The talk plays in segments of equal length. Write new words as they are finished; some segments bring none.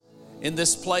in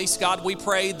this place. God, we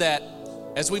pray that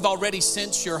as we've already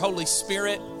sensed your Holy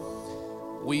Spirit,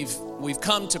 we've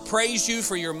come to praise you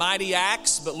for your mighty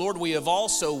acts, but Lord, we have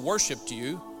also worshiped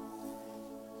you.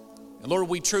 And Lord,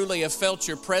 we truly have felt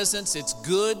your presence. It's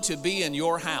good to be in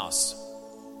your house.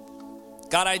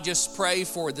 God, I just pray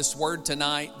for this word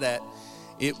tonight that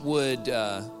it would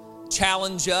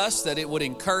challenge us, that it would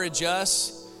encourage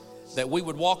us, that we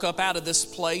would walk up out of this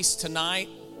place tonight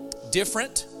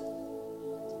different,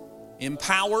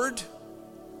 empowered,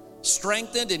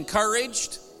 strengthened,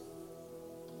 encouraged,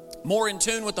 more in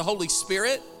tune with the Holy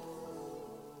Spirit.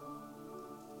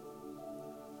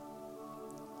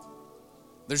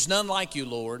 There's none like you,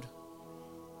 Lord.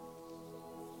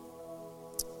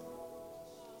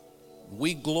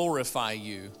 We glorify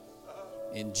you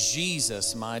in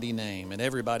Jesus' mighty name. And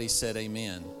everybody said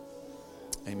amen.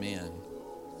 Amen.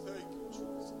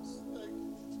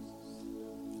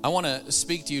 I want to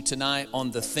speak to you tonight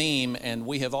on the theme, and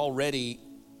we've already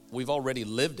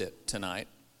lived it tonight,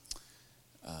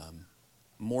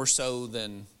 more so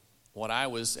than what I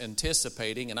was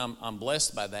anticipating, and I'm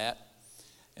blessed by that.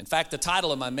 In fact, the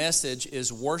title of my message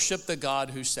is Worship the God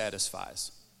Who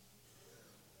Satisfies.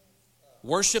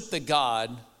 Worship the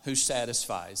God who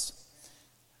satisfies.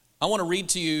 I want to read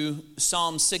to you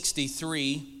Psalm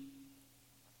 63,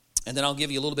 and then I'll give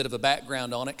you a little bit of a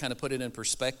background on it, kind of put it in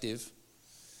perspective.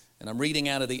 And I'm reading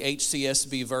out of the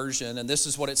HCSB version, and this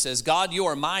is what it says. God, you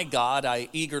are my God. I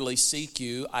eagerly seek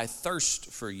you. I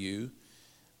thirst for you.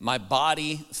 My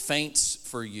body faints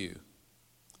for you.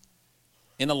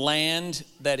 In a land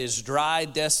that is dry,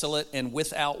 desolate, and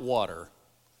without water.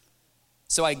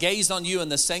 So I gazed on you in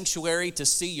the sanctuary to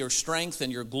see your strength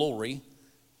and your glory.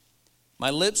 My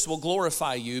lips will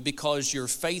glorify you because your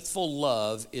faithful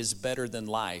love is better than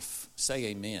life. Say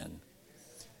amen.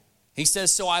 He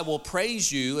says, so I will praise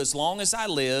you as long as I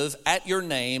live. At your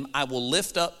name, I will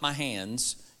lift up my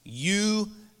hands. You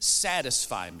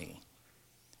satisfy me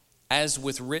as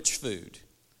with rich food.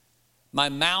 My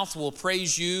mouth will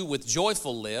praise you with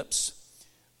joyful lips.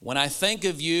 When I think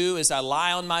of you as I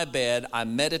lie on my bed, I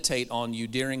meditate on you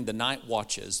during the night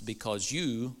watches because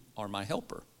you are my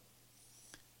helper.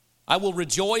 I will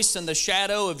rejoice in the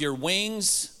shadow of your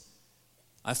wings.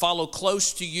 I follow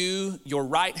close to you. Your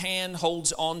right hand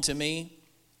holds on to me.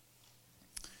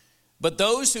 But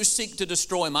those who seek to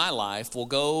destroy my life will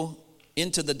go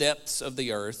into the depths of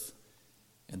the earth,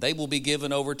 and they will be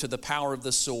given over to the power of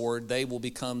the sword. They will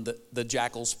become the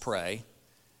jackal's prey.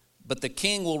 But the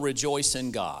king will rejoice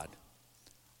in God.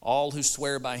 All who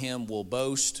swear by him will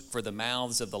boast, for the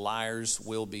mouths of the liars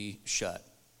will be shut.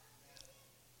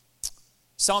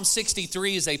 Psalm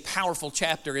 63 is a powerful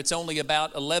chapter. It's only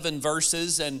about 11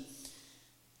 verses, and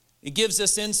it gives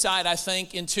us insight, I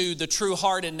think, into the true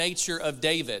heart and nature of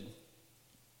David.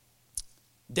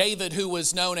 David, who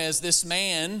was known as this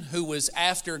man who was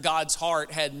after God's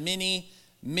heart, had many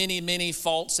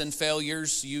faults and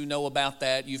failures. You know about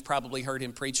that. You've probably heard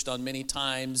him preached on many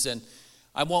times, and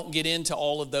I won't get into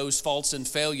all of those faults and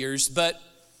failures, but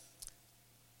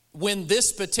when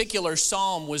this particular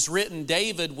psalm was written,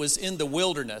 David was in the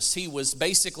wilderness. He was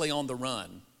basically on the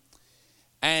run.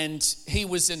 And he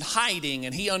was in hiding,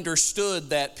 and he understood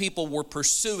that people were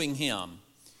pursuing him.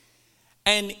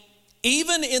 And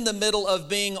even in the middle of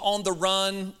being on the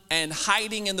run and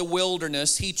hiding in the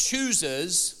wilderness, he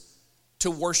chooses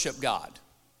to worship God.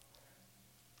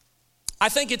 I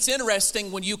think it's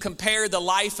interesting when you compare the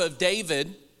life of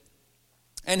David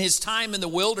and his time in the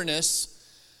wilderness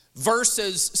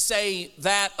versus, say,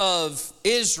 that of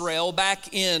Israel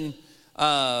back in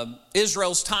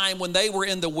Israel's time when they were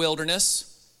in the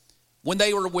wilderness, when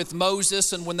they were with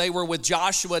Moses and when they were with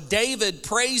Joshua. David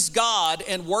praised God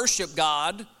and worshiped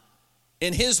God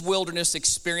in his wilderness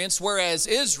experience, whereas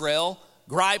Israel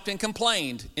griped and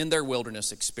complained in their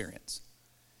wilderness experience.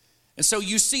 And so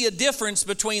you see a difference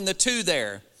between the two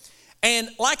there. And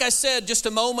like I said just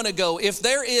a moment ago, if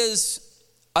there is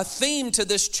a theme to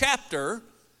this chapter,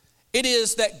 it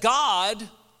is that God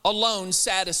alone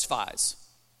satisfies.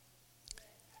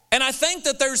 And I think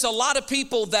that there's a lot of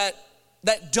people that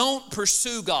don't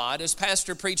pursue God, as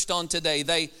Pastor preached on today.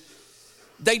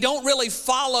 They don't really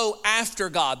follow after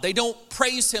God. They don't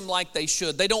praise him like they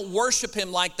should. They don't worship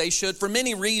him like they should for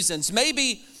many reasons.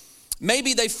 Maybe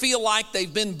they feel like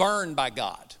they've been burned by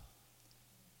God.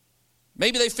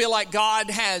 Maybe they feel like God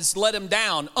has let them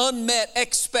down. Unmet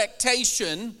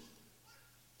expectation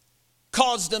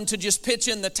caused them to just pitch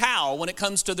in the towel when it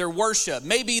comes to their worship.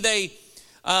 Maybe they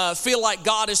feel like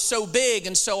God is so big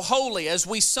and so holy, as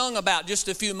we sung about just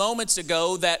a few moments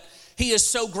ago, that he is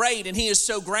so great and he is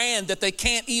so grand that they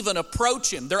can't even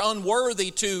approach him. They're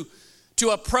unworthy to to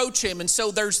approach him. And so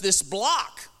there's this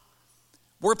block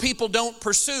where people don't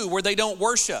pursue, where they don't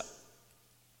worship.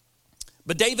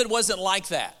 But David wasn't like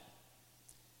that.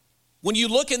 When you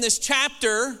look in this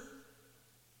chapter,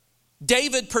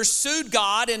 David pursued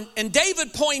God, and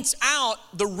David points out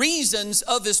the reasons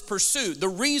of his pursuit, the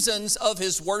reasons of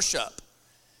his worship.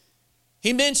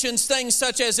 He mentions things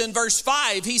such as in verse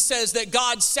 5, he says that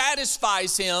God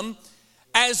satisfies him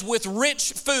as with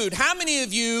rich food. How many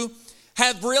of you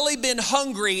have really been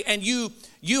hungry and you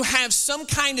have some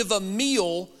kind of a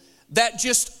meal that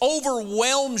just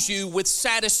overwhelms you with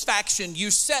satisfaction? You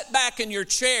sit back in your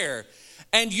chair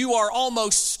and you are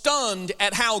almost stunned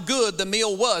at how good the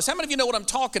meal was. How many of you know what I'm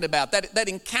talking about, that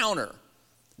encounter?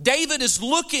 David is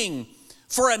looking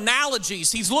for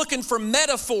analogies. He's looking for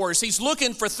metaphors. He's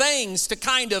looking for things to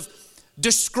kind of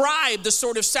describe the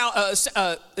sort of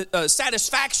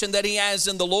satisfaction that he has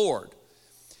in the Lord.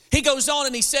 He goes on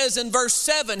and he says in verse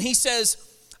 7, he says,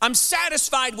 I'm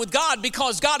satisfied with God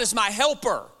because God is my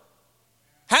helper.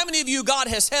 How many of you God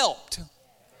has helped?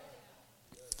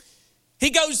 He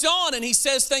goes on and he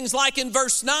says things like in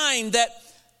verse 9 that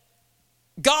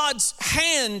God's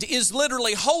hand is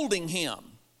literally holding him.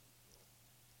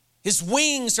 His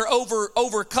wings are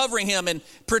over covering him and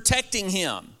protecting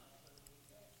him.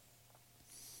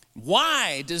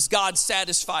 Why does God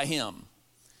satisfy him?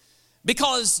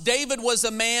 Because David was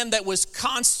a man that was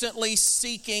constantly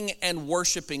seeking and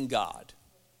worshiping God.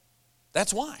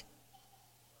 That's why.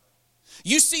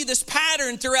 You see this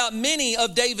pattern throughout many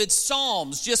of David's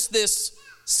Psalms, just this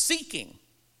seeking.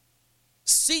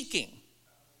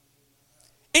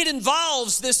 It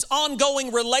involves this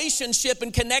ongoing relationship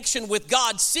and connection with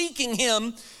God. Seeking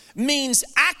him means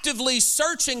actively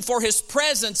searching for his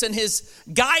presence and his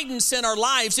guidance in our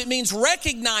lives. It means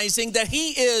recognizing that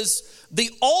he is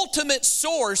the ultimate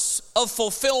source of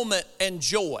fulfillment and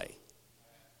joy.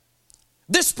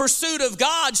 This pursuit of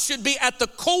God should be at the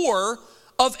core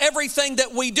of everything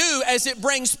that we do, as it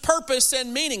brings purpose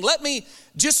and meaning. Let me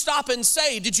just stop and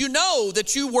say, did you know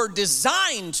that you were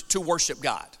designed to worship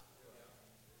God?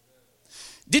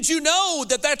 Did you know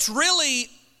that that's really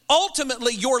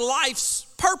ultimately your life's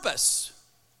purpose,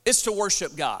 is to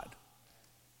worship God?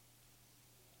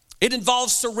 It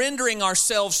involves surrendering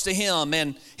ourselves to him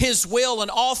and his will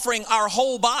and offering our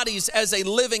whole bodies as a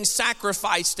living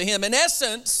sacrifice to him. In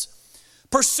essence,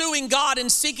 pursuing God and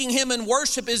seeking him in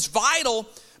worship is vital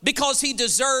because he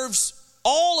deserves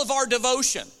all of our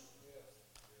devotion.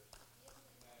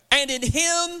 And in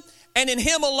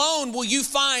him alone will you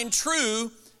find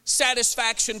true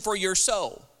satisfaction for your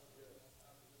soul.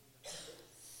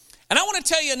 And I want to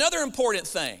tell you another important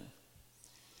thing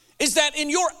is that in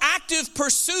your active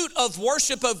pursuit of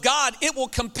worship of God, it will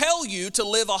compel you to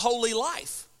live a holy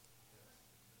life.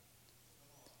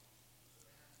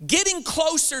 Getting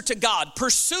closer to God,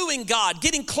 pursuing God,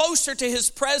 getting closer to his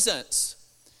presence,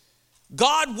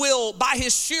 God will, by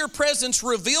his sheer presence,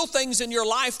 reveal things in your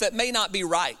life that may not be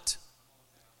right.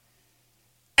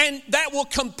 And that will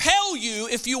compel you,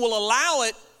 if you will allow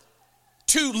it,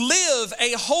 to live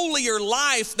a holier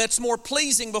life that's more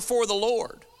pleasing before the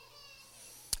Lord.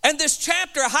 And this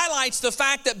chapter highlights the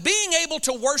fact that being able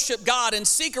to worship God and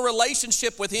seek a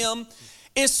relationship with him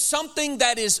is something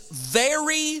that is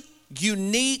very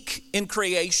unique in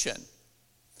creation.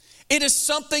 It is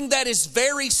something that is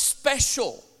very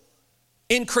special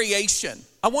in creation.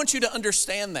 I want you to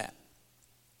understand that.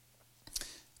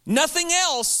 Nothing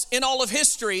else in all of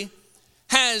history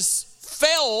has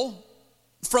fell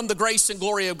from the grace and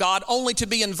glory of God only to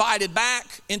be invited back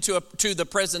to the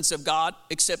presence of God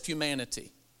except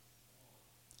humanity.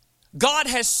 God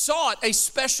has sought a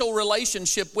special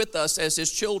relationship with us as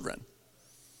his children.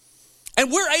 And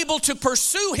we're able to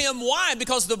pursue him. Why?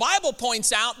 Because the Bible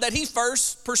points out that he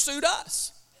first pursued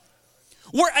us.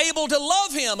 We're able to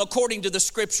love him according to the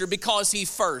scripture because he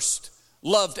first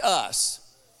loved us.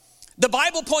 The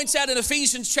Bible points out in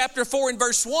Ephesians chapter 4 and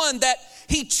verse 1 that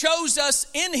he chose us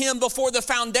in him before the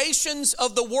foundations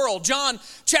of the world. John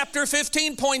chapter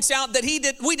 15 points out that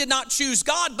we did not choose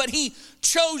God, but he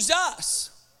chose us.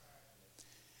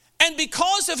 And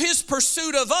because of his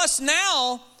pursuit of us,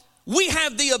 now we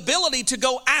have the ability to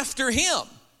go after him.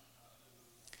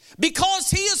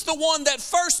 Because he is the one that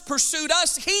first pursued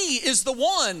us, he is the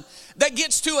one that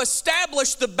gets to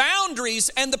establish the boundaries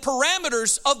and the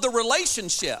parameters of the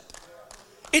relationship.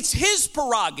 It's his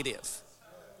prerogative.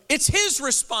 It's his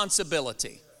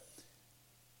responsibility.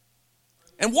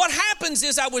 And what happens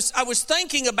is I was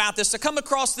thinking about this. I come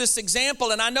across this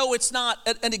example, and I know it's not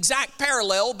an exact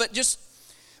parallel, but just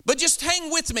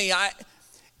hang with me.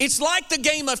 It's like the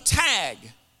game of tag.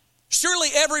 Surely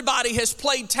everybody has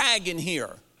played tag in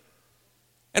here.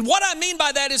 And what I mean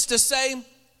by that is to say,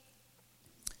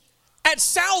 at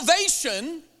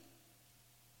salvation,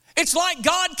 it's like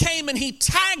God came and He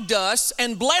tagged us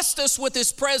and blessed us with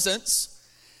His presence.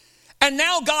 And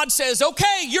now God says,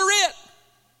 okay, you're it.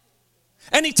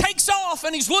 And He takes off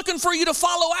and He's looking for you to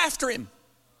follow after Him.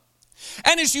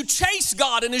 And as you chase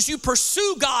God and as you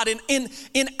pursue God in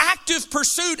active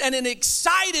pursuit and in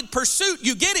excited pursuit,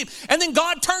 you get Him. And then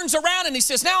God turns around and He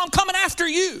says, now I'm coming after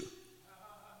you.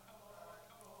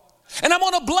 And I'm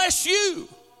going to bless you.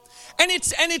 And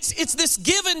it's this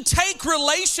give and take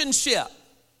relationship.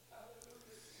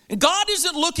 And God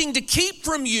isn't looking to keep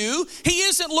from you. He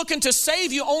isn't looking to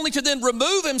save you only to then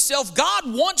remove Himself. God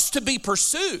wants to be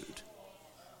pursued.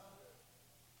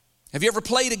 Have you ever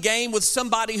played a game with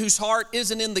somebody whose heart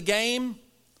isn't in the game?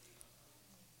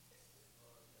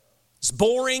 It's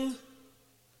boring.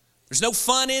 There's no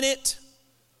fun in it.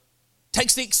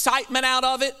 Takes the excitement out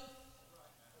of it.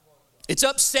 It's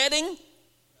upsetting.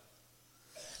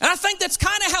 And I think that's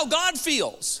kind of how God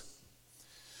feels.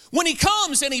 When He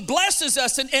comes and He blesses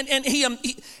us and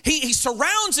he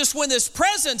surrounds us with His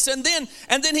presence, and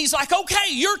then He's like,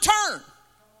 okay, your turn.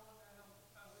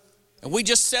 And we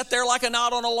just sit there like a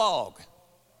knot on a log.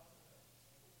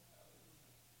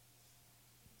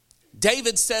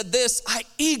 David said this, I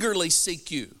eagerly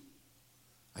seek you.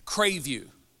 I crave you.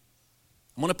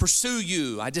 I'm going to pursue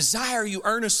you. I desire you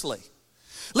earnestly.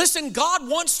 Listen, God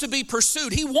wants to be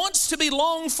pursued. He wants to be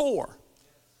longed for.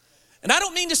 And I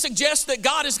don't mean to suggest that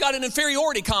God has got an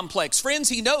inferiority complex. Friends,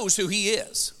 He knows who He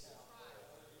is.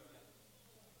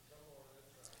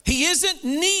 He isn't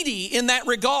needy in that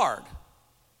regard.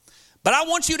 But I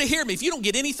want you to hear me. If you don't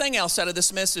get anything else out of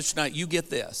this message tonight, you get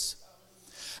this.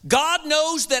 God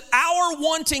knows that our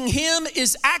wanting Him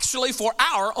is actually for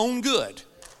our own good.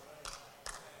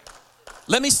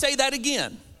 Let me say that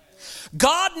again.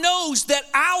 God knows that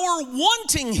our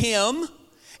wanting Him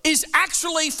is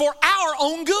actually for our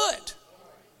own good.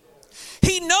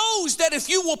 He knows that if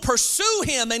you will pursue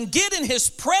Him and get in His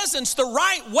presence the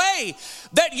right way,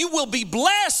 that you will be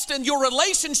blessed and your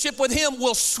relationship with Him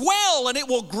will swell and it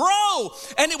will grow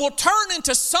and it will turn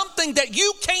into something that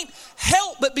you can't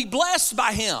help but be blessed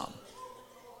by Him.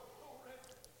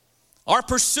 Our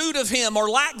pursuit of Him or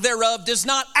lack thereof does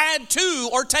not add to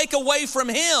or take away from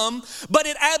Him, but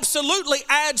it absolutely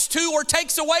adds to or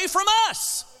takes away from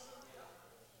us.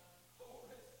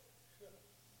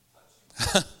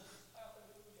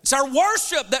 It's our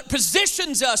worship that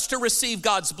positions us to receive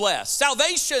God's bless.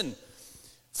 Salvation,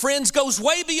 friends, goes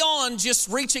way beyond just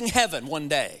reaching heaven one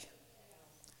day.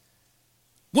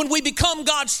 When we become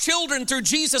God's children through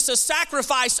Jesus'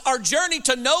 sacrifice, our journey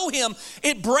to know Him,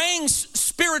 it brings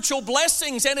spiritual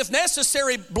blessings and, if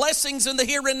necessary, blessings in the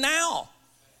here and now.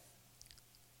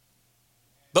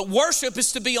 But worship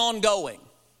is to be ongoing.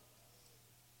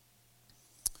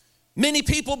 Many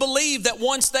people believe that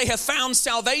once they have found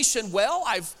salvation, well,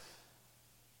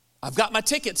 I've got my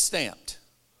ticket stamped.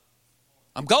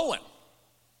 I'm going.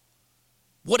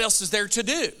 What else is there to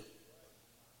do?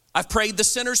 I've prayed the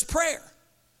sinner's prayer.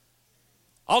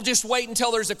 I'll just wait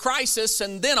until there's a crisis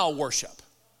and then I'll worship.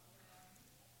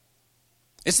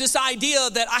 It's this idea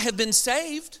that I have been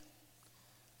saved.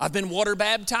 I've been water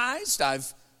baptized.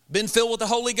 I've been filled with the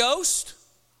Holy Ghost.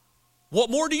 What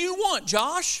more do you want,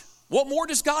 Josh? What more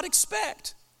does God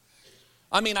expect?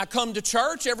 I mean, I come to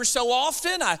church every so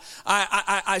often.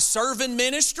 I serve in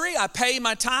ministry. I pay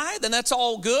my tithe, and that's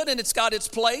all good, and it's got its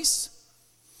place.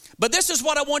 But this is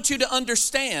what I want you to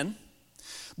understand.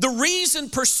 The reason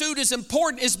pursuit is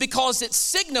important is because it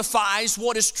signifies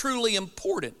what is truly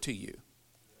important to you.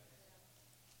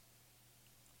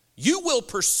 You will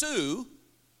pursue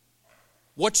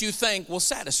what you think will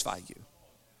satisfy you.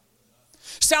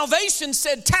 Salvation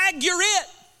said, tag, you're it.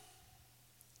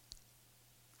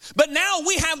 But now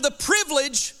we have the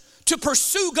privilege to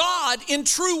pursue God in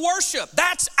true worship.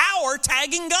 That's our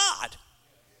tagging God.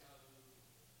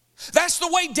 That's the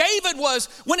way David was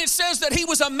when it says that he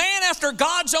was a man after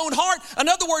God's own heart. In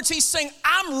other words, he's saying,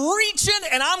 I'm reaching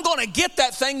and I'm going to get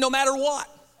that thing no matter what.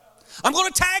 I'm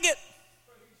going to tag it.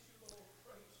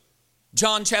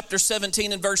 John chapter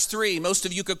 17 and verse 3, most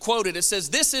of you could quote it. It says,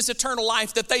 this is eternal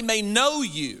life, that they may know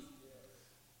you,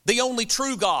 the only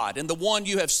true God, and the one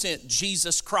you have sent,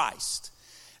 Jesus Christ.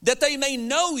 That they may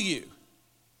know you.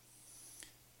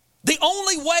 The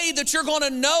only way that you're going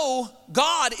to know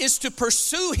God is to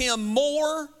pursue Him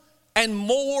more and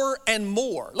more and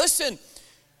more. Listen,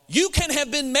 you can have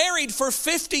been married for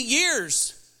 50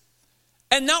 years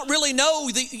and not really know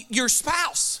your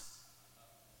spouse.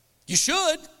 You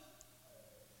should.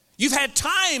 You've had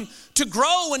time to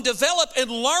grow and develop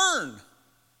and learn.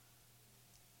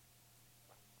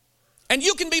 And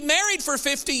you can be married for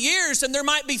 50 years and there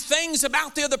might be things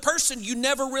about the other person you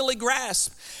never really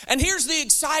grasp. And here's the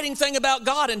exciting thing about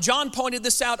God, and John pointed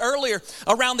this out earlier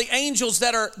around the angels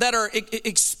that are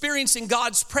experiencing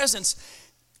God's presence.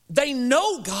 They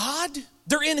know God,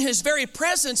 they're in his very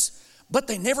presence, but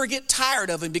they never get tired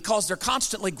of him because they're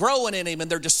constantly growing in him and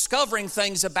they're discovering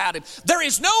things about him. There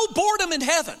is no boredom in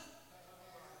heaven.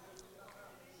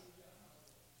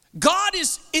 God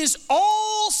is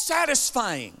all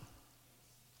satisfying.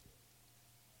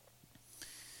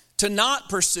 To not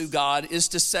pursue God is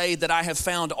to say that I have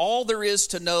found all there is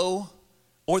to know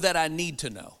or that I need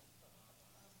to know.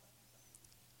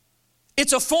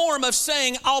 It's a form of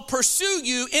saying I'll pursue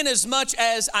you in as much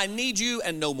as I need you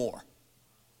and no more.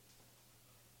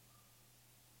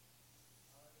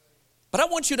 But I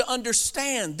want you to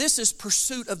understand this is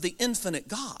pursuit of the infinite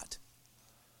God.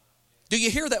 Do you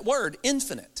hear that word,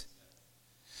 infinite?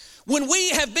 When we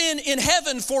have been in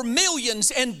heaven for millions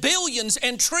and billions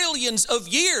and trillions of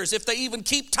years, if they even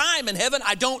keep time in heaven,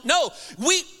 I don't know.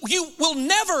 You will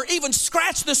never even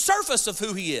scratch the surface of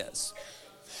who he is.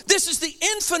 This is the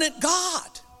infinite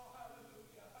God.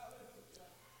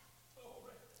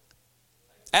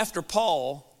 After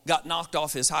Paul got knocked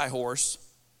off his high horse,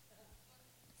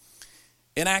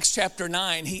 in Acts chapter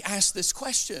 9, he asked this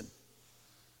question,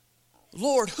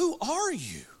 Lord, who are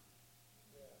you?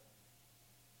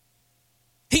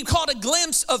 He caught a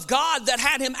glimpse of God that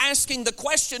had him asking the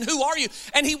question, who are you?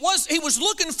 And he was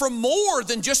looking for more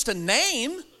than just a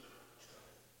name.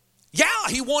 Yeah,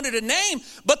 he wanted a name,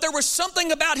 but there was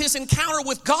something about his encounter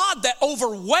with God that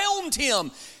overwhelmed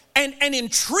him and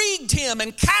intrigued him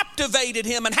and captivated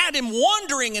him and had him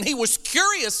wondering, and he was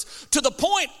curious to the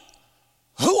point,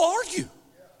 who are you?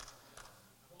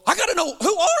 I got to know,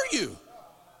 who are you?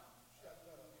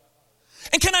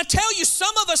 And can I tell you,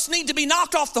 some of us need to be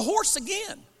knocked off the horse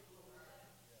again.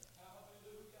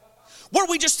 Where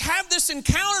we just have this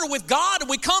encounter with God and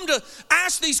we come to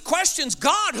ask these questions.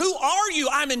 God, who are you?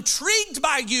 I'm intrigued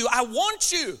by you. I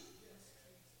want you.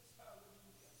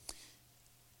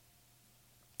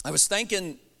 I was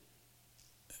thinking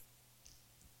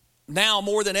now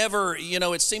more than ever,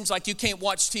 it seems like you can't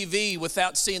watch TV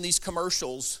without seeing these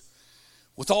commercials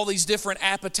with all these different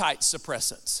appetite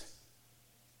suppressants.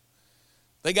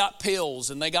 They got pills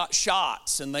and they got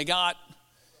shots and they got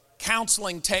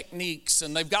counseling techniques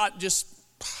and they've got just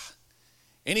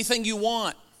anything you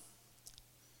want.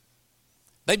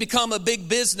 They become a big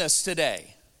business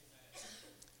today.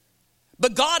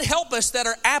 But God help us that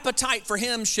our appetite for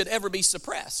him should ever be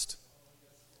suppressed.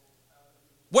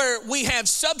 Where we have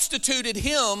substituted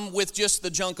him with just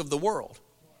the junk of the world.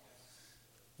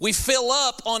 We fill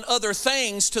up on other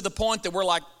things to the point that we're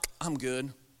like, I'm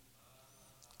good.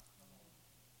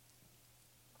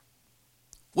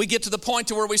 We get to the point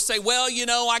to where we say, well,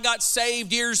 I got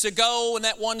saved years ago in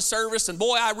that one service and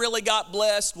boy, I really got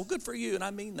blessed. Well, good for you, and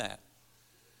I mean that.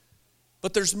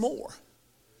 But there's more.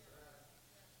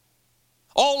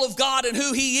 All of God and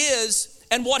who he is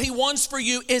and what he wants for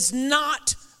you is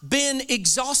not been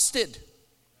exhausted.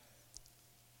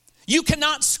 You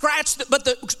cannot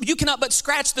you cannot but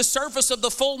scratch the surface of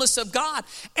the fullness of God,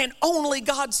 and only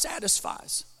God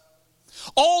satisfies.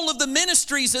 All of the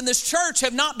ministries in this church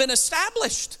have not been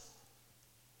established.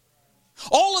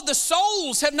 All of the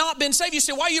souls have not been saved. You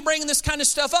say, why are you bringing this kind of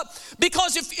stuff up?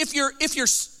 Because if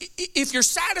you're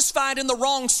satisfied in the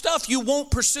wrong stuff, you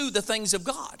won't pursue the things of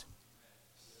God.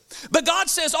 But God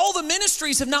says all the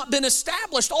ministries have not been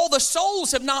established. All the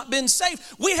souls have not been saved.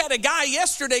 We had a guy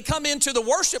yesterday come into the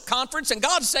worship conference and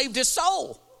God saved his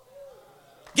soul.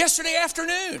 Yesterday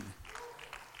afternoon.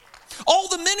 All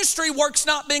the ministry work's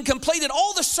not been completed.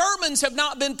 All the sermons have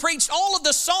not been preached. All of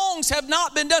the songs have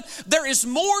not been done. There is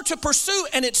more to pursue,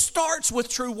 and it starts with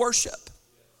true worship.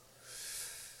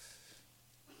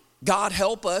 God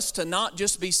help us to not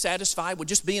just be satisfied with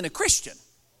just being a Christian.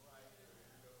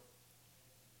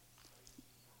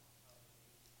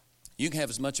 You can have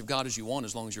as much of God as you want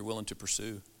as long as you're willing to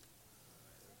pursue.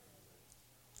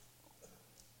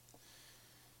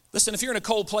 Listen, if you're in a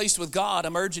cold place with God,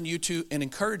 I'm urging you to and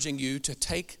encouraging you to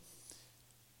take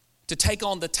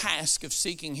on the task of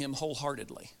seeking him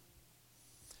wholeheartedly.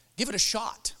 Give it a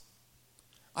shot.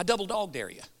 I double dog dare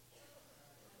you.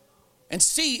 And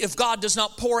see if God does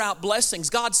not pour out blessings.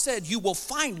 God said, you will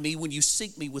find me when you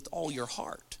seek me with all your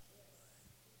heart.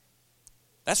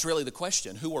 That's really the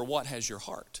question. Who or what has your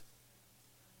heart?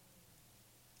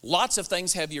 Lots of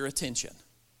things have your attention.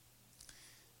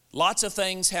 Lots of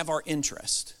things have our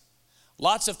interest.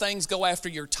 Lots of things go after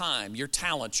your time, your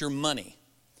talent, your money.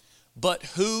 But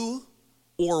who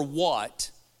or what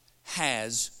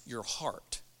has your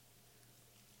heart?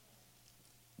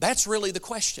 That's really the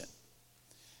question.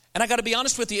 And I got to be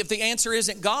honest with you, if the answer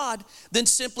isn't God, then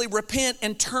simply repent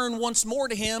and turn once more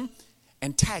to Him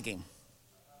and tag Him.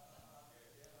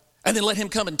 And then let Him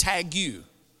come and tag you.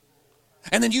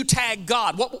 And then you tag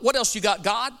God. What else you got,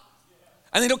 God?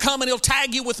 And then He'll come and He'll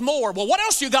tag you with more. Well, what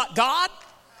else you got, God?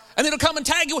 And then He'll come and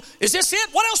tag you. Is this it?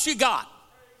 What else you got?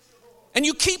 And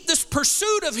you keep this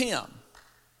pursuit of Him.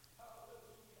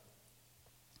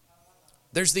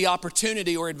 There's the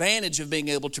opportunity or advantage of being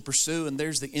able to pursue, and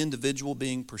there's the individual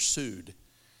being pursued.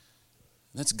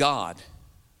 That's God.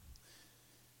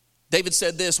 David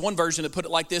said this, one version that put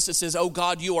it like this, it says, "Oh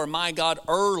God, you are my God,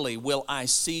 early will I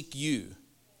seek you."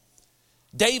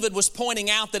 David was pointing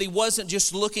out that he wasn't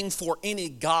just looking for any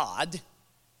God,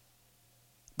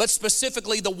 but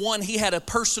specifically the one he had a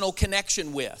personal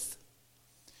connection with.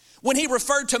 When he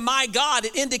referred to my God,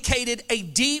 it indicated a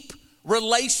deep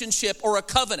relationship or a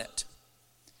covenant.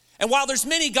 And while there's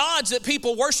many gods that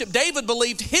people worship, David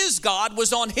believed his God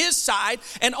was on his side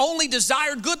and only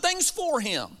desired good things for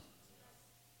him.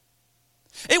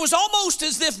 It was almost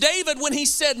as if David, when he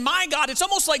said, my God, it's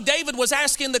almost like David was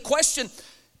asking the question,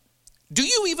 do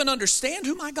you even understand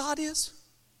who my God is?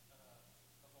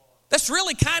 That's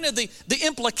really kind of the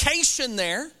implication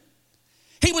there.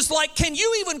 He was like, can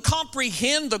you even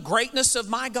comprehend the greatness of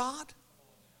my God?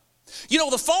 You know,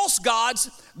 the false gods,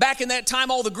 back in that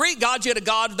time, all the Greek gods, you had a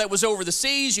God that was over the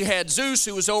seas. You had Zeus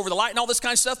who was over the light and all this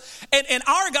kind of stuff. And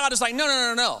our God is like,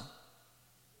 no.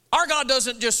 Our God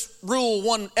doesn't just rule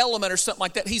one element or something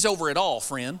like that. He's over it all,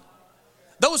 friend.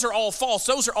 Those are all false.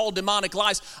 Those are all demonic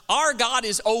lies. Our God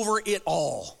is over it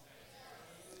all.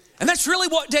 And that's really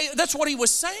that's what he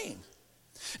was saying.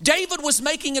 David was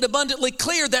making it abundantly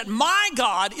clear that my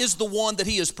God is the one that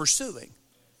he is pursuing.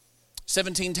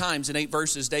 17 times in 8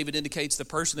 verses, David indicates the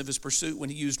person of his pursuit when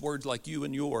he used words like you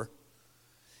and your.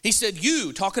 He said,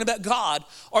 you, talking about God,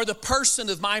 are the person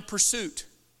of my pursuit.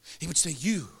 He would say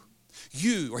you,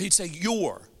 or he'd say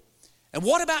your. And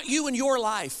what about you in your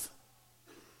life?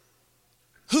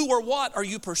 Who or what are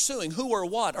you pursuing? Who or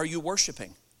what are you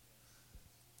worshiping?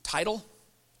 Title?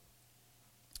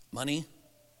 Money?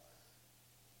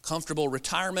 Comfortable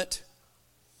retirement?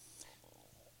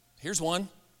 Here's one.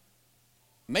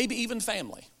 Maybe even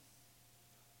family.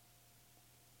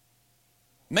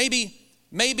 Maybe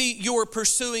you're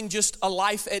pursuing just a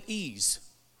life at ease.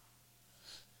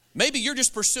 Maybe you're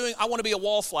just pursuing, I want to be a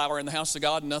wallflower in the house of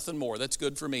God and nothing more. That's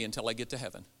good for me until I get to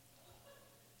heaven.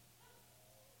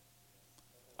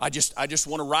 I just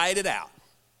want to ride it out.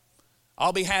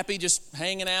 I'll be happy just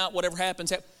hanging out, whatever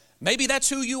happens. Maybe that's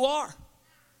who you are.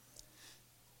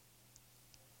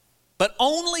 But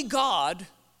only God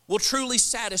will truly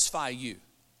satisfy you.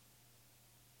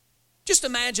 Just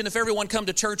imagine if everyone come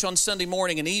to church on Sunday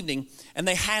morning and evening and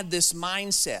they had this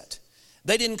mindset.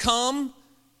 They didn't come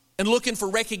and looking for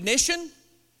recognition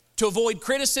to avoid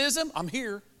criticism. I'm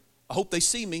here. I hope they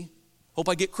see me. Hope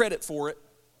I get credit for it.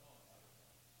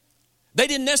 They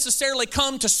didn't necessarily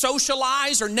come to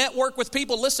socialize or network with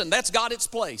people. Listen, that's got its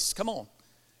place. Come on.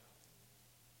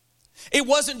 It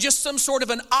wasn't just some sort of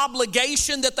an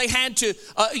obligation that they had to,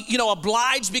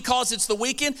 oblige because it's the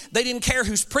weekend. They didn't care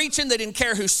who's preaching. They didn't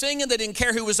care who's singing. They didn't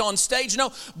care who was on stage.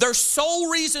 No, their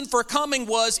sole reason for coming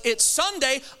was, it's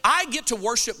Sunday. I get to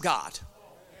worship God.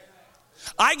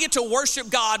 I get to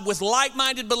worship God with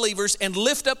like-minded believers and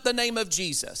lift up the name of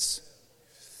Jesus.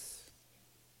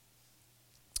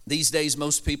 These days,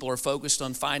 most people are focused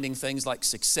on finding things like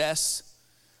success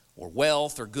or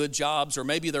wealth or good jobs, or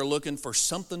maybe they're looking for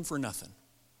something for nothing.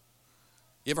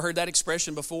 You ever heard that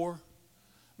expression before?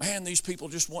 Man, these people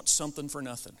just want something for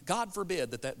nothing. God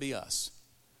forbid that be us.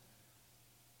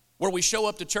 Where we show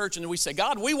up to church and we say,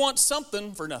 God, we want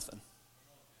something for nothing.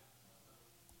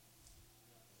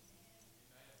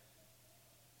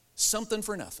 Something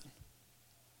for nothing.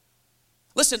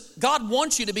 Listen, God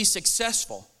wants you to be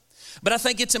successful. But I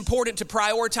think it's important to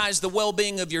prioritize the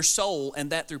well-being of your soul, and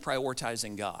that through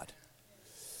prioritizing God.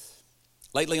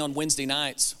 Lately on Wednesday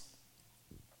nights,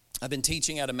 I've been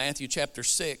teaching out of Matthew chapter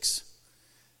 6.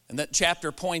 And that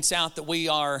chapter points out that we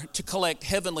are to collect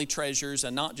heavenly treasures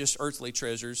and not just earthly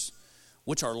treasures,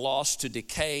 which are lost to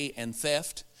decay and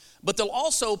theft. But they'll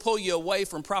also pull you away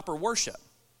from proper worship.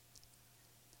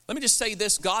 Let me just say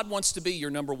this, God wants to be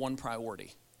your number one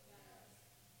priority.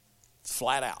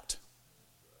 Flat out.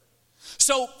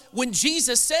 So when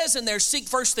Jesus says in there, seek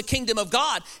first the kingdom of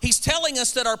God, he's telling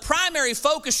us that our primary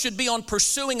focus should be on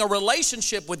pursuing a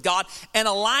relationship with God and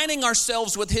aligning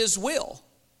ourselves with his will.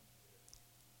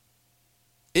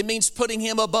 It means putting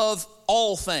him above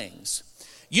all things.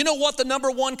 You know what the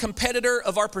number one competitor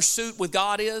of our pursuit with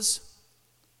God is?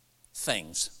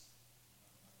 Things.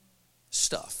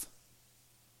 stuff.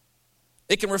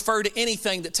 It can refer to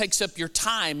anything that takes up your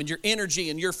time and your energy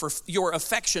and your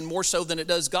affection more so than it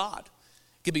does God.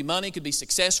 It could be money, it could be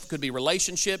success, it could be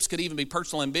relationships, could even be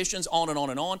personal ambitions, on and on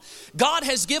and on. God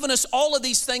has given us all of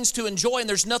these things to enjoy, and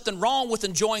there's nothing wrong with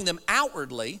enjoying them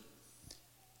outwardly.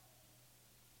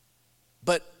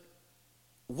 But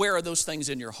where are those things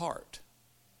in your heart?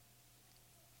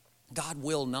 God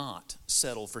will not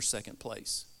settle for second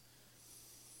place.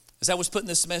 As I was putting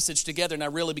this message together and I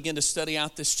really began to study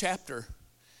out this chapter,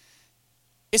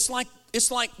 it's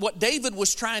like what David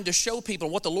was trying to show people,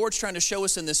 what the Lord's trying to show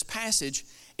us in this passage,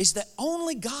 is that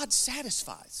only God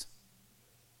satisfies.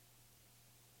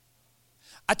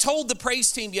 I told the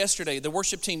praise team yesterday, the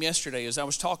worship team yesterday, as I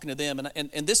was talking to them,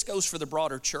 and this goes for the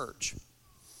broader church.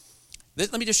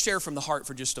 Let me just share from the heart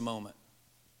for just a moment.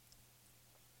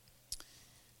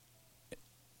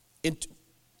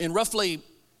 In roughly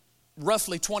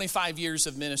 25 years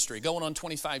of ministry, going on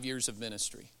 25 years of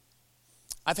ministry,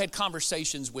 I've had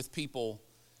conversations with people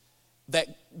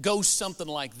that go something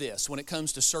like this when it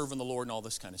comes to serving the Lord and all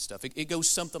this kind of stuff. It goes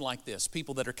something like this.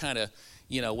 People that are kind of,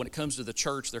 when it comes to the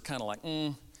church, they're kind of like,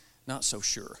 not so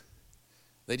sure.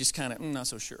 They just kind of, not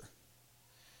so sure.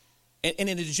 And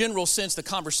in a general sense, the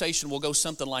conversation will go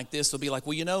something like this. They'll be like,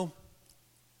 well,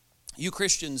 you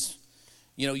Christians,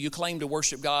 you claim to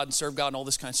worship God and serve God and all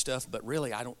this kind of stuff, but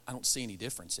really I don't see any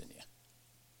difference in you.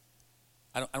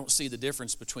 I don't see the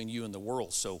difference between you and the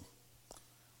world, so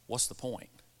what's the point?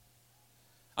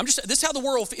 This is how the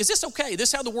world, is this okay?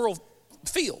 This is how the world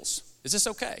feels. Is this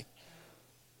okay?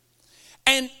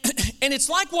 And it's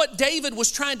like what David was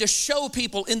trying to show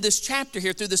people in this chapter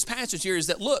here, through this passage here, is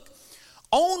that, look,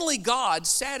 only God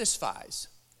satisfies.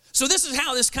 So this is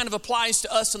how this kind of applies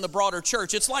to us in the broader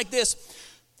church. It's like this.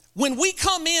 When we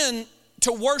come in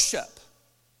to worship,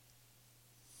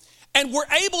 and we're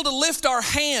able to lift our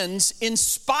hands in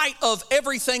spite of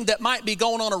everything that might be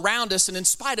going on around us and in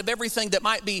spite of everything that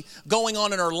might be going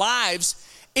on in our lives,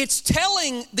 it's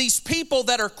telling these people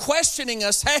that are questioning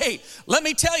us, hey, let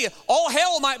me tell you, all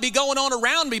hell might be going on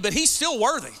around me, but he's still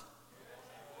worthy.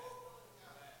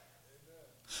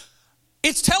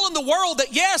 It's telling the world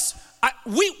that, yes,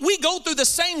 we go through the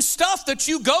same stuff that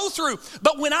you go through,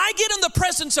 but when I get in the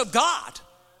presence of God,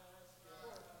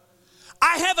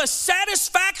 I have a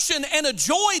satisfaction and a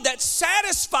joy that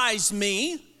satisfies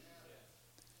me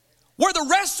where the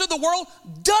rest of the world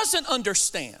doesn't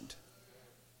understand.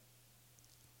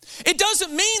 It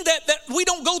doesn't mean that we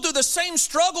don't go through the same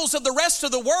struggles of the rest of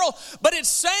the world, but it's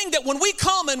saying that when we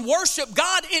come and worship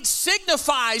God, it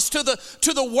signifies to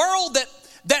the world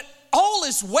that all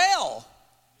is well.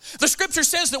 The scripture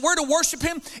says that we're to worship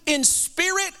him in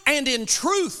spirit and in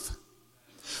truth.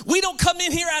 We don't come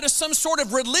in here out of some sort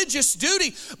of religious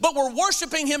duty, but we're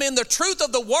worshiping him in the truth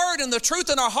of the word and the truth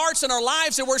in our hearts and our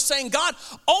lives. And we're saying, God,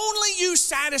 only you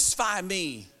satisfy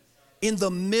me in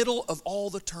the middle of all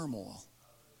the turmoil.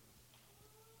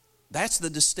 That's the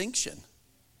distinction.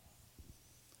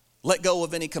 Let go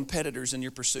of any competitors in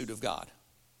your pursuit of God.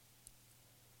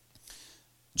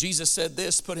 Jesus said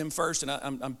this, put him first, and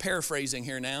I'm paraphrasing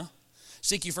here now.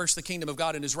 Seek ye first the kingdom of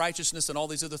God and his righteousness, and all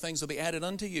these other things will be added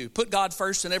unto you. Put God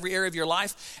first in every area of your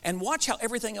life, and watch how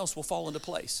everything else will fall into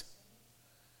place.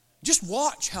 Just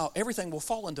watch how everything will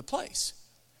fall into place.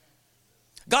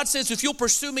 God says, if you'll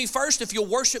pursue me first, if you'll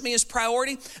worship me as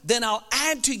priority, then I'll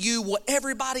add to you what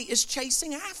everybody is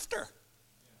chasing after.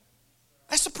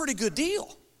 That's a pretty good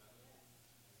deal.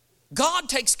 God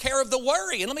takes care of the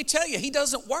worry, and let me tell you, he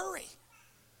doesn't worry.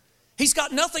 He's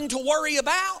got nothing to worry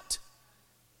about.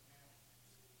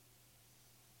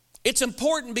 It's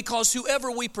important because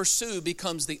whoever we pursue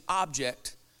becomes the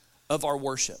object of our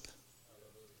worship.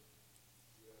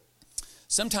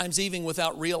 Sometimes even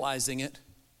without realizing it,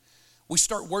 we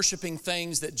start worshiping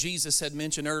things that Jesus had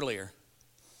mentioned earlier.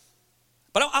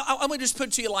 But I'm going to just put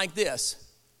it to you like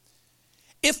this.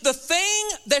 If the thing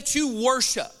that you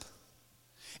worship,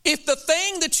 if the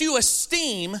thing that you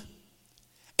esteem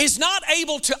is not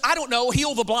able to,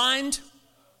 heal the blind,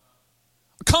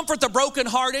 comfort the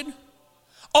brokenhearted,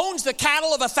 owns the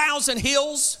cattle of 1,000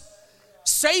 hills,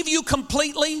 save you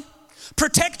completely,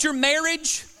 protect your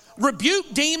marriage,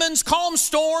 rebuke demons, calm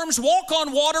storms, walk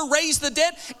on water, raise the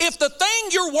dead. If the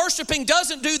thing you're worshiping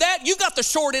doesn't do that, you got the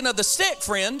short end of the stick,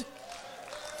 friend.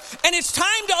 And it's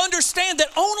time to understand that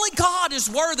only God is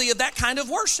worthy of that kind of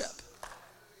worship.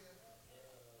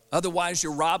 Otherwise,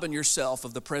 you're robbing yourself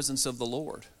of the presence of the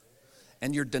Lord,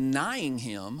 and you're denying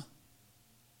him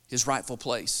his rightful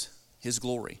place, his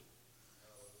glory.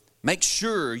 Make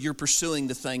sure you're pursuing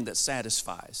the thing that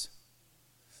satisfies.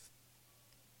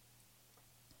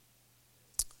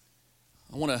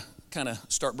 I want to kind of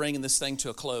start bringing this thing to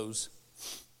a close.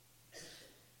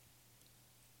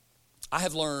 I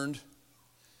have learned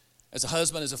as a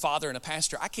husband, as a father, and a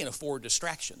pastor, I can't afford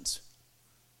distractions.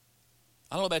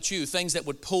 I don't know about you, things that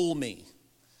would pull me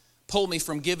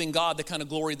from giving God the kind of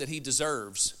glory that he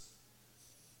deserves.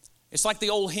 It's like the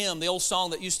old hymn, the old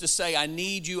song that used to say, I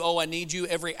need you, oh, I need you,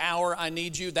 every hour I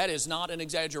need you. That is not an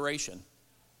exaggeration.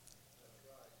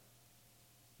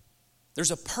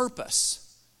 There's a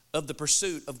purpose of the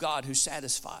pursuit of God who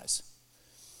satisfies.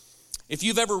 If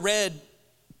you've ever read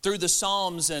through the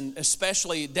Psalms, and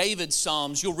especially David's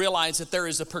Psalms, you'll realize that there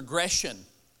is a progression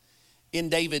in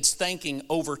David's thinking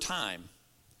over time.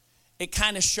 It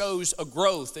kind of shows a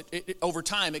growth. Over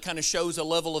time, it kind of shows a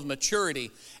level of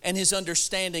maturity and his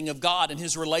understanding of God and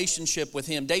his relationship with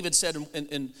him. David said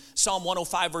in Psalm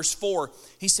 105, verse 4,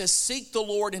 he says, seek the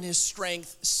Lord in his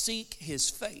strength, seek his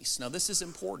face. Now, this is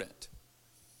important.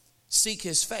 Seek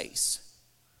his face.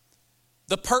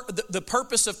 The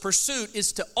purpose of pursuit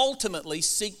is to ultimately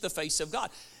seek the face of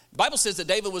God. The Bible says that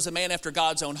David was a man after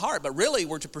God's own heart, but really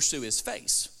we're to pursue his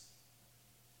face.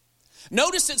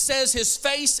 Notice it says his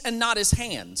face and not his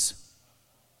hands.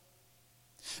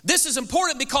 This is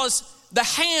important because the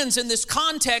hands in this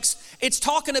context, it's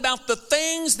talking about the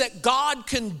things that God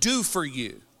can do for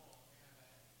you.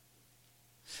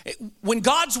 When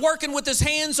God's working with his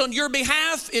hands on your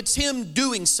behalf, it's him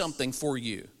doing something for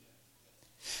you.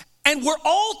 And we're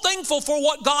all thankful for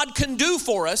what God can do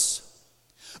for us,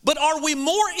 but are we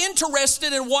more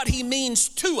interested in what he means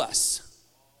to us?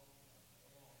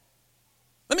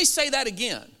 Let me say that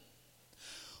again.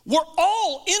 We're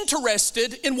all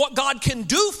interested in what God can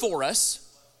do for us,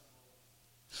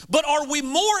 but are we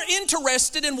more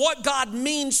interested in what God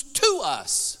means to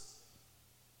us?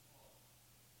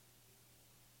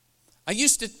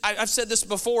 I've said this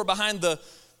before behind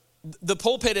the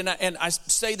pulpit, and I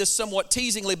say this somewhat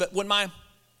teasingly, but when my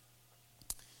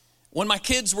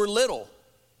kids were little,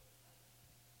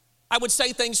 I would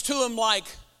say things to them like,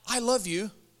 I love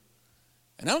you,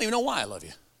 and I don't even know why I love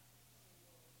you.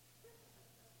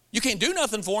 You can't do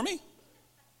nothing for me.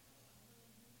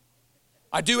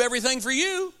 I do everything for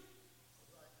you.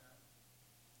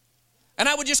 And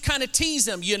I would just kind of tease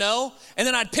them, you know, and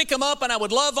then I'd pick them up and I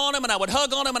would love on them and I would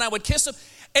hug on them and I would kiss them.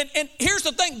 And here's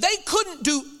the thing, they couldn't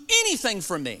do anything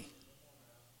for me,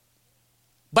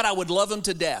 but I would love them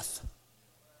to death.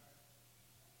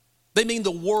 They mean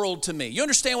the world to me. You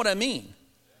understand what I mean?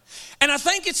 And I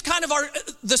think it's kind of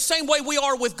the same way we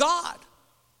are with God.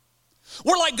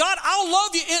 We're like, God, I'll love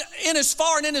you in as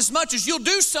far and in as much as you'll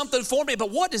do something for me, but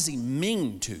what does he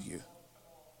mean to you?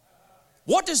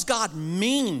 What does God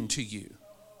mean to you?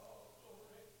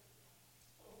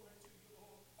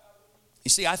 You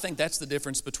see, I think that's the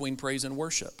difference between praise and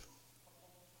worship.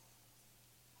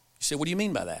 You say, what do you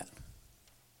mean by that?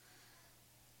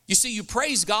 You see, you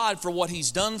praise God for what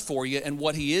he's done for you and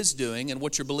what he is doing and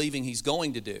what you're believing he's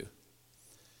going to do.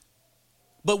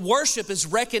 But worship is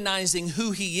recognizing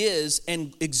who he is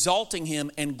and exalting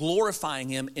him and glorifying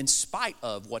him in spite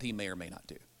of what he may or may not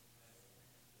do.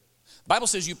 The Bible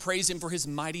says you praise him for his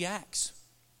mighty acts.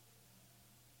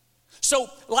 So,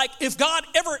 like, if God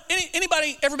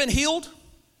anybody ever been healed?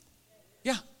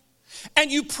 Yeah.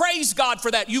 And you praise God for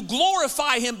that. You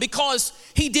glorify him because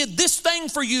he did this thing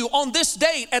for you on this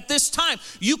date at this time.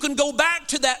 You can go back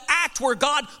to that act where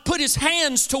God put his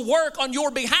hands to work on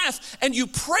your behalf and you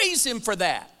praise him for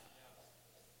that.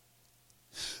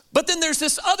 But then there's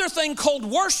this other thing called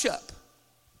worship,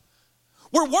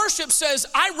 where worship says,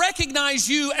 I recognize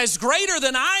you as greater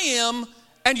than I am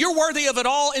and you're worthy of it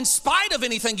all in spite of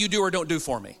anything you do or don't do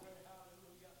for me.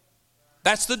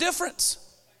 That's the difference.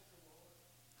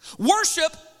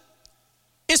 Worship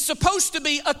is supposed to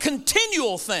be a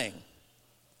continual thing,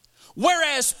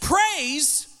 whereas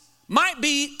praise might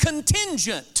be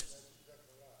contingent.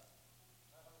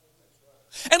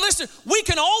 And listen, we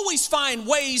can always find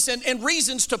ways and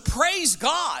reasons to praise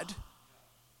God,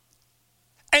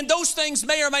 and those things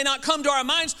may or may not come to our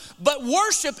minds, but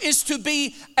worship is to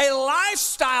be a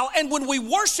lifestyle, and when we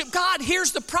worship God,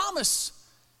 here's the promise: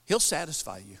 he'll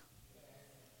satisfy you.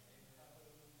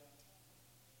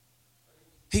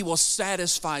 He will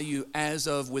satisfy you as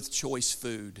of with choice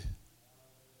food.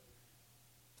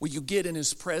 Where you get in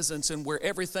his presence and where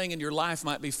everything in your life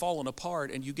might be falling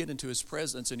apart, and you get into his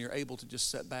presence and you're able to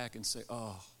just sit back and say,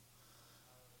 oh,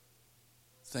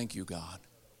 thank you, God.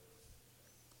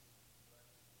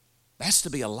 That's to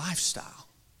be a lifestyle.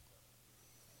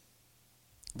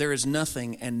 There is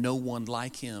nothing and no one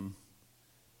like him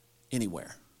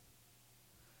anywhere.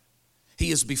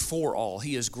 He is before all.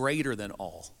 He is greater than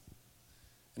all.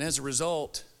 And as a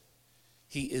result,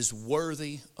 he is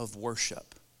worthy of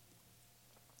worship.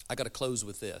 I got to close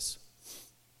with this.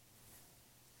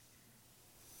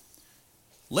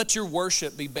 Let your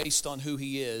worship be based on who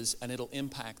He is, and it'll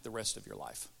impact the rest of your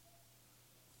life.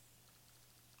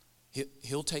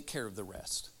 He'll take care of the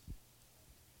rest.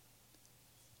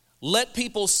 Let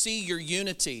people see your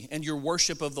unity and your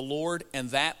worship of the Lord,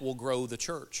 and that will grow the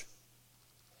church.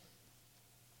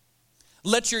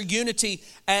 Let your unity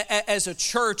as a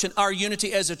church and our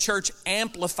unity as a church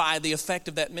amplify the effect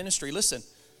of that ministry. Listen,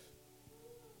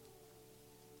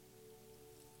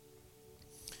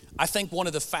 I think one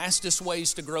of the fastest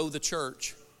ways to grow the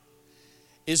church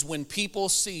is when people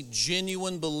see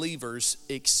genuine believers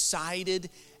excited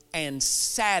and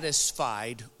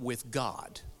satisfied with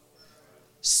God.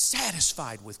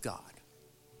 Satisfied with God.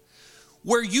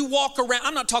 Where you walk around,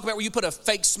 I'm not talking about where you put a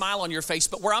fake smile on your face,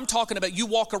 but where I'm talking about you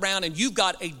walk around and you've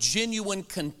got a genuine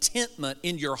contentment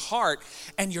in your heart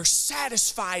and you're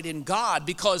satisfied in God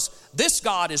because this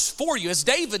God is for you. As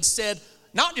David said,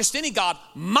 not just any God,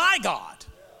 my God.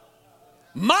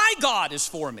 My God is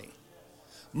for me.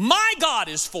 My God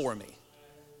is for me.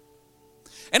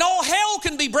 And all hell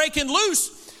can be breaking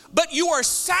loose, but you are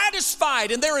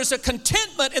satisfied and there is a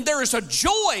contentment and there is a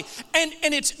joy and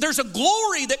there's a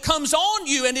glory that comes on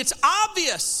you and it's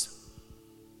obvious.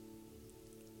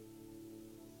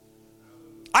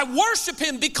 I worship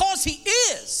Him because He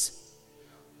is.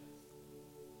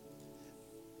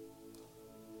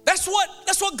 That's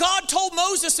what God told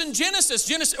Moses in Genesis.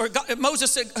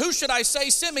 Moses said, "Who should I say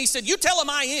sent me?" He said, "You tell him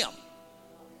I am."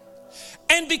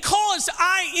 And because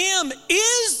I am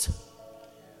is,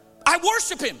 I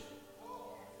worship Him.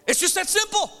 It's just that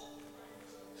simple.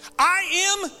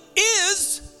 I am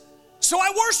is, so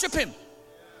I worship Him.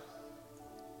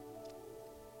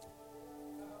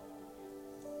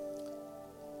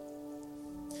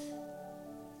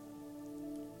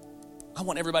 I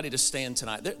want everybody to stand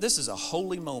tonight. This is a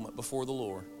holy moment before the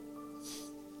Lord.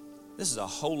 This is a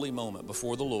holy moment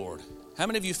before the Lord. How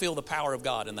many of you feel the power of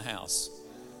God in the house?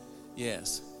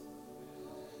 Yes.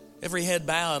 Every head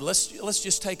bowed. Let's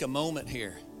just take a moment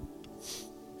here.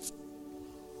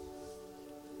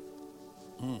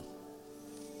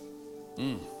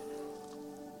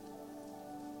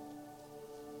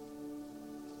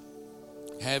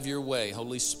 Have your way,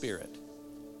 Holy Spirit.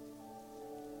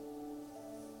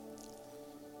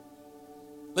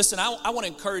 Listen, I want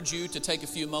to encourage you to take a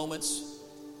few moments.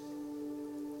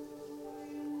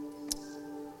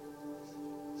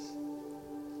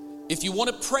 If you want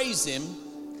to praise Him,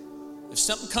 if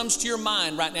something comes to your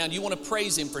mind right now and you want to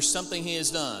praise Him for something He has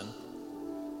done,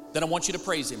 then I want you to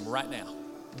praise Him right now.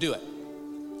 Do it.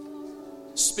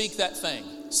 Speak that thing.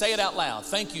 Say it out loud.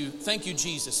 Thank you,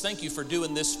 Jesus. Thank you for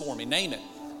doing this for me. Name it.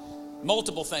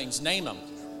 Multiple things. Name them.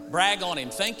 Brag on Him.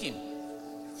 Thank Him.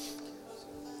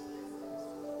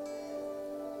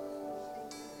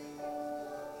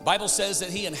 The Bible says that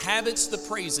He inhabits the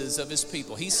praises of His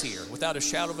people. He's here without a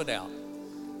shadow of a doubt.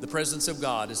 The presence of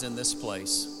God is in this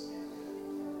place.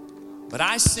 But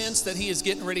I sense that He is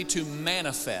getting ready to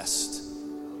manifest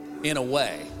in a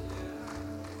way.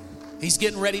 He's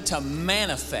getting ready to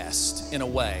manifest in a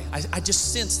way. I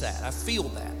just sense that. I feel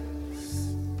that.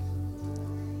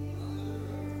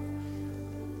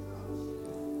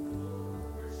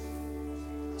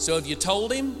 So have you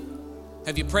told Him?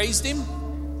 Have you praised Him?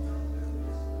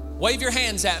 Wave your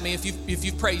hands at me if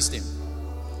you've praised Him.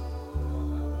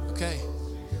 Okay.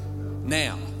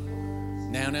 Now.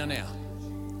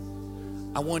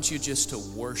 I want you just to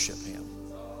worship Him.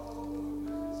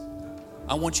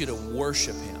 I want you to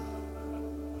worship Him.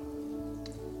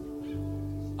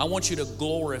 I want you to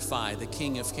glorify the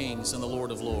King of Kings and the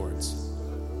Lord of Lords.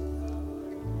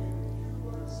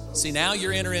 See, now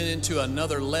you're entering into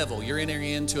another level. You're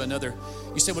entering into another.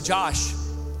 You say, "Well, Josh,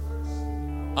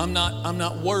 I'm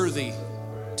not worthy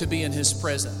to be in His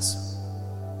presence."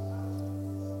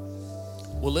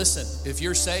 Well, listen, if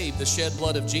you're saved, the shed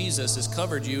blood of Jesus has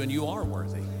covered you and you are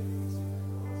worthy.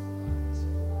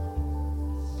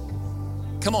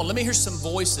 Come on, let me hear some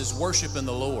voices worshiping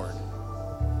the Lord.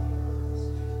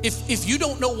 If you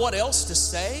don't know what else to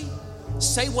say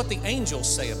what the angels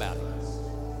say about Him.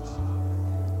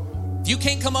 If you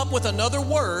can't come up with another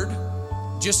word,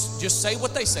 just say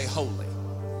what they say, holy.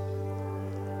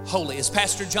 Holy. As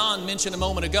Pastor John mentioned a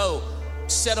moment ago,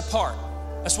 set apart.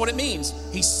 That's what it means.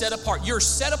 He's set apart. You're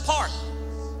set apart.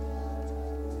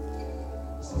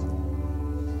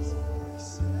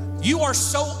 You are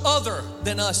so other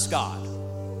than us, God.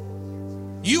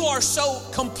 You are so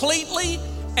completely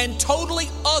and totally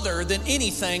other than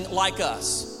anything like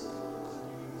us.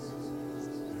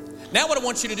 Now what I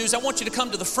want you to do is I want you to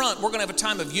come to the front. We're going to have a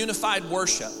time of unified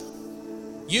worship.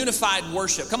 Unified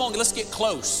worship. Come on, let's get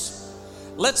close.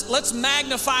 Let's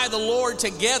magnify the Lord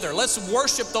together. Let's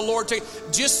worship the Lord together.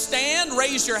 Just stand,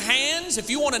 raise your hands. If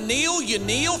you want to kneel, you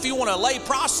kneel. If you want to lay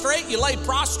prostrate, you lay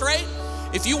prostrate.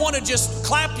 If you want to just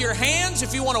clap your hands,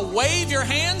 if you want to wave your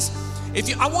hands,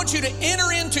 I want you to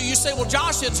enter into, you say, well,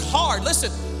 Josh, it's hard.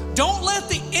 Listen, don't let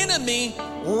the enemy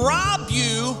rob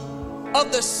you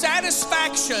of the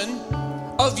satisfaction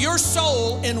of your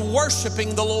soul in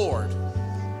worshiping the Lord.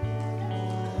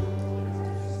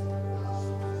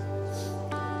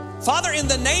 Father, in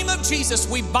the name of Jesus,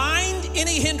 we bind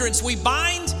any hindrance. We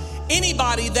bind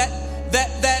anybody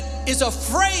that is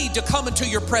afraid to come into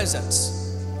your presence.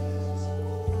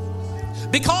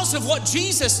 Because of what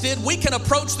Jesus did, we can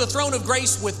approach the throne of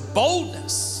grace with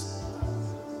boldness.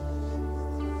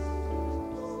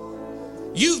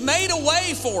 You've made a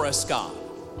way for us, God.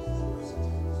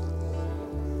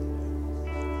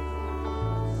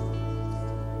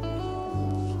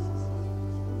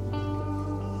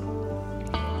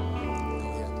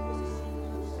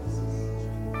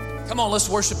 Come on, let's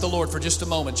worship the Lord for just a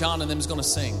moment. John and them is going to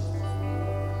sing.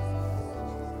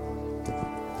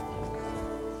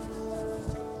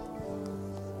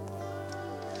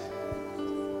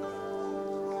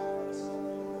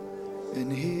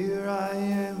 And here I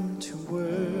am to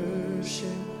worship,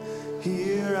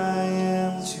 here I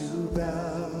am to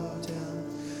bow down,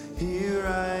 here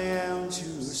I am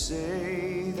to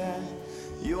say that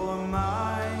you're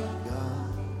my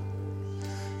God,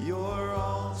 you're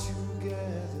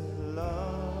altogether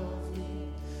lovely,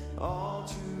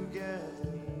 altogether